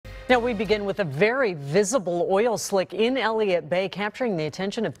Now we begin with a very visible oil slick in Elliott Bay, capturing the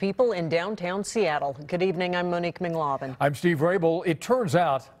attention of people in downtown Seattle. Good evening, I'm Monique Minglavin. I'm Steve Rabel. It turns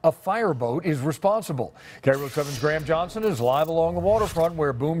out a fireboat is responsible. KRO 7's Graham Johnson is live along the waterfront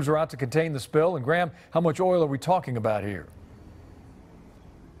where booms are out to contain the spill. And Graham, how much oil are we talking about here?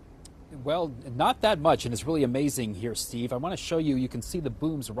 Well, not that much, and it's really amazing here, Steve. I want to show you, you can see the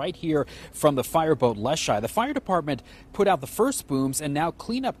booms right here from the Fireboat Leschi. The fire department put out the first booms, and now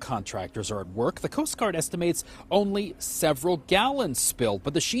cleanup contractors are at work. The Coast Guard estimates only several gallons spilled,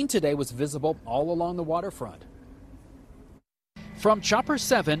 but the sheen today was visible all along the waterfront. From Chopper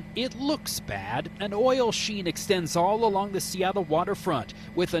 7, it looks bad. An oil sheen extends all along the Seattle waterfront,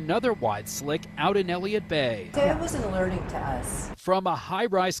 with another wide slick out in Elliott Bay. So it wasn't alerting to us. From a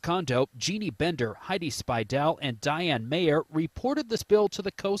high-rise condo, Jeannie Bender, Heidi Spidell, and Diane Mayer reported the spill to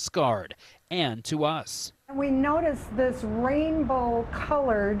the Coast Guard and to us. We noticed this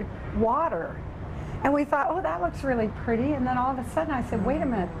rainbow-colored water, and we thought, oh, that looks really pretty. And then all of a sudden I said, wait a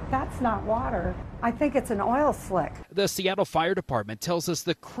minute, that's not water. I think it's an oil slick. The Seattle Fire Department tells us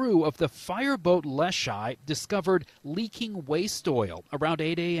the crew of the Fireboat Leschi discovered leaking waste oil around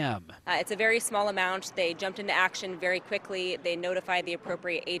 8 a.m. It's a very small amount. They jumped into action very quickly. They notified the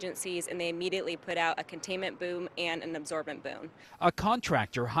appropriate agencies, and they immediately put out a containment boom and an absorbent boom. A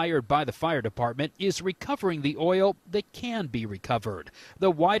contractor hired by the fire department is recovering the oil that can be recovered. The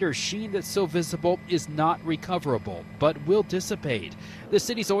wider sheen that's so visible is not recoverable, but will dissipate. The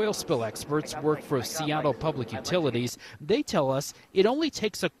city's oil spill experts work for Seattle Public Utilities. They tell us it only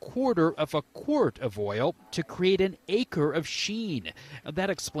takes a quarter of a quart of oil to create an acre of sheen. That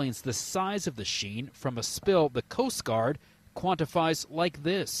explains the size of the sheen from a spill the Coast Guard quantifies like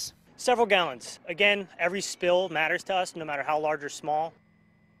this. Several gallons. Again, every spill matters to us, no matter how large or small.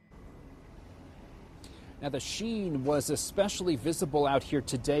 Now, the sheen was especially visible out here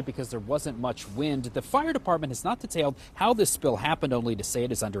today because there wasn't much wind. The fire department has not detailed how this spill happened, only to say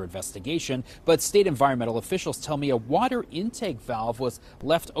it is under investigation. But state environmental officials tell me a water intake valve was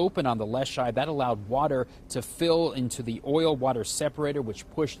left open on the Leschi. That allowed water to fill into the oil-water separator, which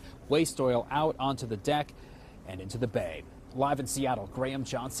pushed waste oil out onto the deck and into the bay. Live in Seattle, Graham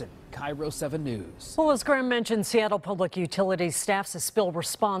Johnson, KRO 7 News. Well, as Graham mentioned, Seattle Public Utilities staffs a spill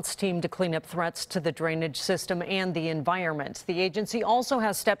response team to clean up threats to the drainage system and the environment. The agency also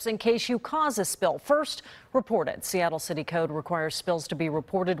has steps in case you cause a spill. First, report it. Seattle City Code requires spills to be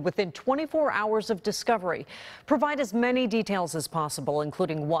reported within 24 hours of discovery. Provide as many details as possible,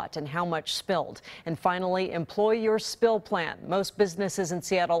 including what and how much spilled. And finally, employ your spill plan. Most businesses in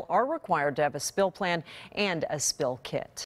Seattle are required to have a spill plan and a spill kit.